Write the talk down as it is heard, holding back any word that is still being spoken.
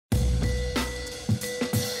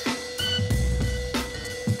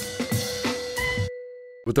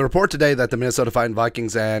With the report today that the Minnesota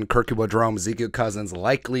Vikings and JEROME Ezekiel Cousins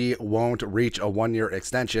likely won't reach a one-year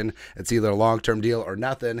extension, it's either a long-term deal or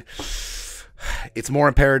nothing. It's more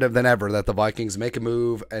imperative than ever that the Vikings make a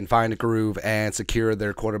move and find a groove and secure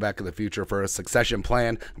their quarterback of the future for a succession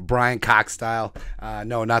plan, Brian Cox style.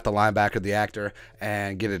 No, not the linebacker, the actor,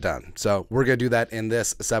 and get it done. So we're going to do that in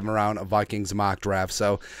this 7-round Vikings mock draft.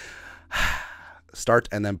 So start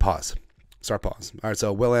and then pause. Start, pause. All right,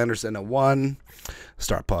 so Will Anderson at 1.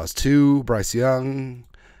 Start, pause 2. Bryce Young.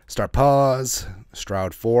 Start, pause.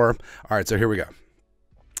 Stroud 4. All right, so here we go.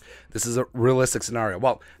 This is a realistic scenario.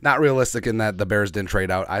 Well, not realistic in that the Bears didn't trade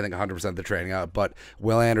out. I think 100% they're trading out. But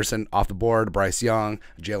Will Anderson off the board, Bryce Young,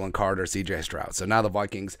 Jalen Carter, C.J. Stroud. So now the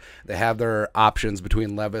Vikings, they have their options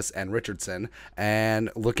between Levis and Richardson. And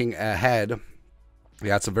looking ahead, you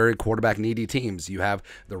got some very quarterback-needy teams. You have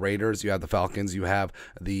the Raiders, you have the Falcons, you have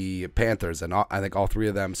the Panthers, and I think all three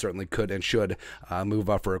of them certainly could and should move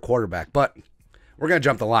up for a quarterback. But we're going to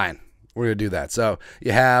jump the line. We're going to do that. So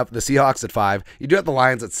you have the Seahawks at 5. You do have the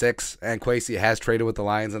Lions at 6, and Kwesi has traded with the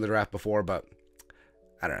Lions in the draft before, but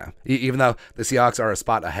I don't know. Even though the Seahawks are a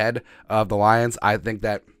spot ahead of the Lions, I think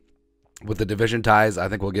that with the division ties, I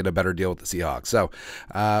think we'll get a better deal with the Seahawks. So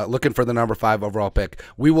looking for the number 5 overall pick.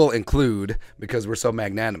 We will include, because we're so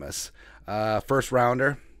magnanimous, first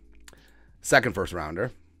rounder, second first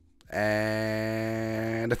rounder,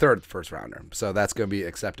 and a third first rounder. So that's going to be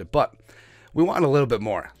accepted. But we want a little bit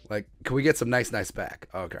more. Like, can we get some nice back?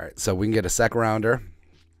 Okay, all right. So we can get a second rounder.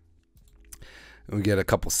 We get a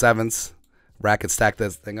couple 7s. Rack and stack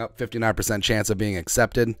this thing up. 59% chance of being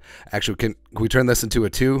accepted. Actually, can we turn this into a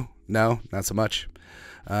 2? No, not so much.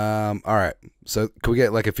 All right. So can we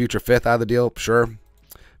get like a future 5th out of the deal? Sure.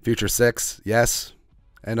 Future 6? Yes.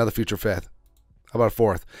 Another future 5th. How about a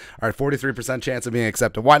 4th? All right, 43% chance of being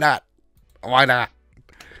accepted. Why not? Why not?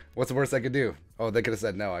 What's the worst they could do? Oh, they could have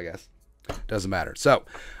said no, I guess. Doesn't matter. So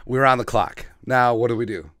we're on the clock. Now, what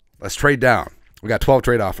do? Let's trade down. We got 12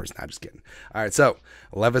 trade offers. Nah, just kidding. All right, so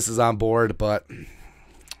Levis is on board, but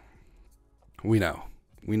we know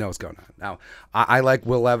what's going on. Now, I like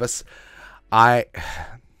Will Levis. I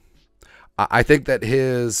think that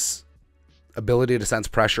his ability to sense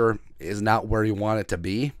pressure is not where you want it to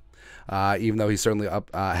be. Even though he certainly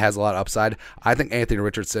has a lot of upside, I think Anthony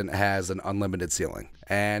Richardson has an unlimited ceiling.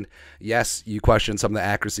 And yes, you question some of the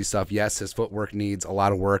accuracy stuff. Yes, his footwork needs a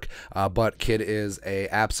lot of work, but kid is a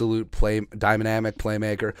absolute dynamic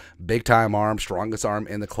playmaker, big time arm, strongest arm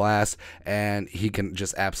in the class, and he can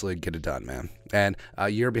just absolutely get it done, man. And a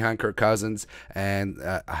year behind Kirk Cousins, and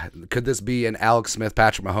could this be an Alex Smith,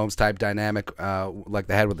 Patrick Mahomes type dynamic like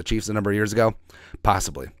they had with the Chiefs a number of years ago?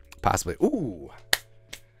 Possibly. Ooh.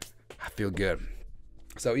 I feel good.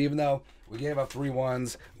 So even though we gave up 3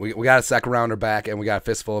 1s, we got a second rounder back, and we got a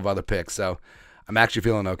fistful of other picks. So I'm actually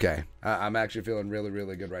feeling okay. I'm actually feeling really,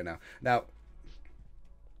 really good right now. Now,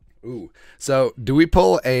 so do we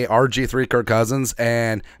pull a RG3 Kirk Cousins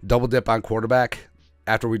and double dip on quarterback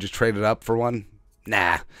after we just traded up for one?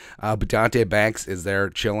 Nah. But Deonte Banks is there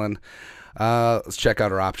chilling. Let's check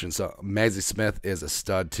out our options. So Mazi Smith is a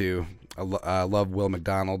stud too. I love Will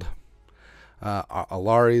McDonald.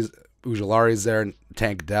 Ujulari's there,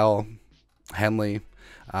 Tank Dell, Henley,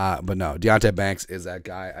 but no, Deonte Banks is that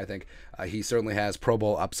guy. I think he certainly has Pro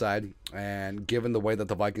Bowl upside, and given the way that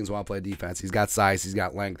the Vikings want to play defense, he's got size, he's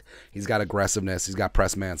got length, he's got aggressiveness, he's got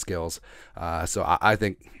press man skills. So I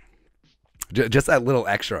think just that little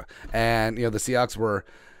extra, and the Seahawks were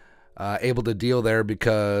able to deal there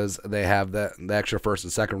because they have the extra first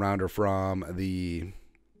and second rounder from the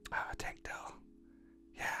Tank Dell.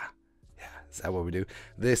 Is that what we do?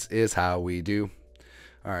 This is how we do.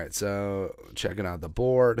 All right, so checking out the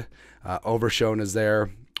board. Overshone is there.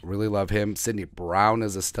 Really love him. Sidney Brown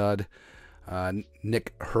is a stud.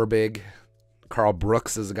 Nick Herbig. Carl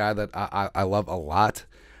Brooks is a guy that I love a lot,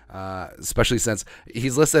 especially since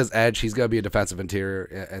he's listed as edge. He's going to be a defensive interior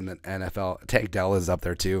in the NFL. Tank Dell is up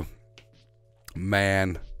there too.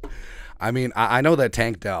 Man, I mean, I know that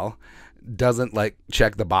Tank Dell doesn't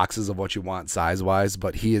check the boxes of what you want size-wise,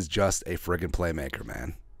 but he is just a friggin' playmaker,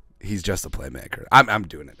 man. He's just a playmaker. I'm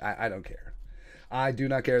doing it. I don't care. I do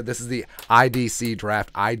not care. This is the IDC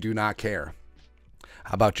draft. I do not care.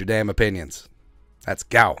 How about your damn opinions? Let's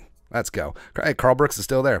go. Hey, Carl Brooks is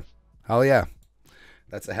still there. Hell yeah.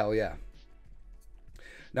 That's a hell yeah.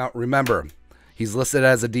 Now, remember, he's listed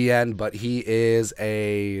as a DN, but he is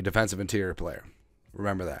a defensive interior player.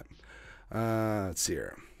 Remember that. Let's see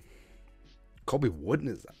here. Colby Wooden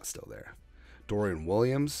is still there. Dorian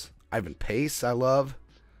Williams. Ivan Pace, I love.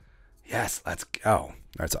 Yes, let's go. All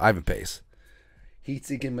right, so Ivan Pace.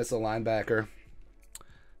 Heat-seeking missile linebacker.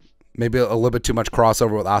 Maybe a little bit too much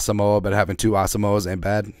crossover with Asamoah, but having 2 Asamoahs ain't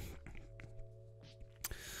bad.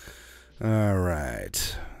 All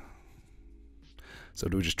right. So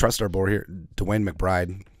do we just trust our board here? Dwayne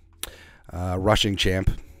McBride, rushing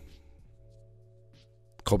champ.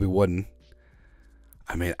 Colby Wooden.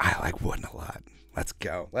 I mean, I like Wooden a lot. Let's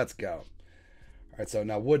go. Let's go. All right, so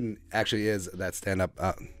now Wooden actually is that stand-up.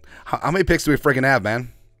 How many picks do we freaking have,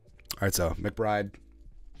 man? All right, so McBride.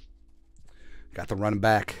 Got the running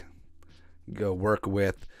back. Go work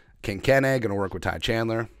with King Kenne. Going to work with Ty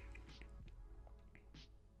Chandler.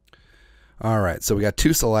 All right, so we got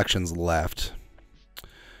 2 selections left.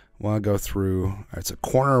 Want to go through. All right, so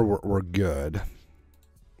corner, we're good.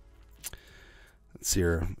 Let's see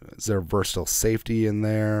here. Is there a versatile safety in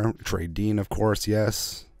there? Trey Dean, of course,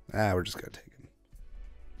 yes. We're just going to take him.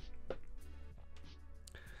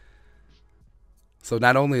 So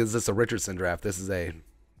not only is this a Richardson draft, this is a,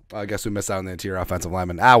 I guess we missed out on the interior offensive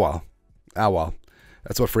lineman. Well.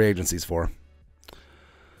 That's what free agency's for.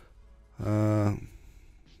 Let's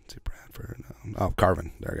see, Bradford. Oh,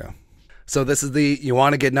 Carvin. There we go. So this is the you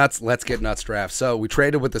want to get nuts, let's get nuts draft. So we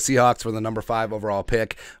traded with the Seahawks for the number 5 overall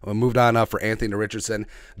pick. We moved on up for Anthony Richardson.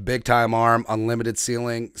 Big time arm, unlimited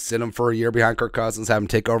ceiling. Sit him for a year behind Kirk Cousins. Have him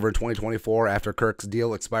take over in 2024 after Kirk's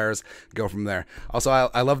deal expires. Go from there. Also,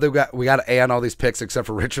 I love that we got an A on all these picks except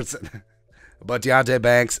for Richardson. But Deonte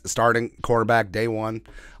Banks, starting quarterback day 1.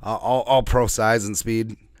 All pro size and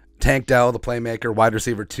speed. Tank Dell, the playmaker, wide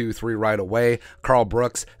receiver 2, 3 right away. Carl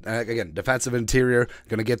Brooks, again, defensive interior,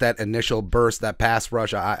 going to get that initial burst, that pass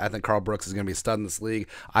rush. I think Carl Brooks is going to be a stud in this league.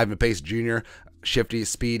 Ivan Pace Jr., shifty,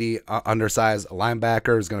 speedy, undersized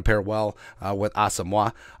linebacker, is going to pair well with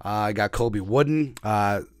Asamoah. I got Colby Wooden,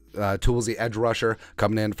 toolsy edge rusher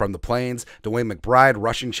coming in from the Plains. Dwayne McBride,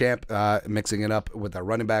 rushing champ, mixing it up with that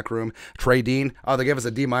running back room. Trey Dean, they gave us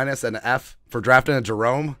a D- and an F for drafting a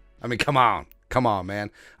Jerome. I mean, come on. Come on,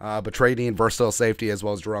 man. But Trey Dean, versatile safety, as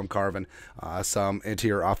well as Jerome Carvin, some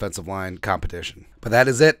interior offensive line competition. But that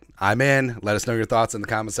is it. I'm in. Let us know your thoughts in the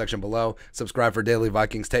comment section below. Subscribe for daily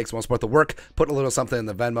Vikings takes. Won't support the work. Put a little something in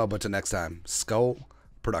the Venmo. But till next time, Skull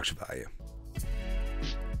Production Value.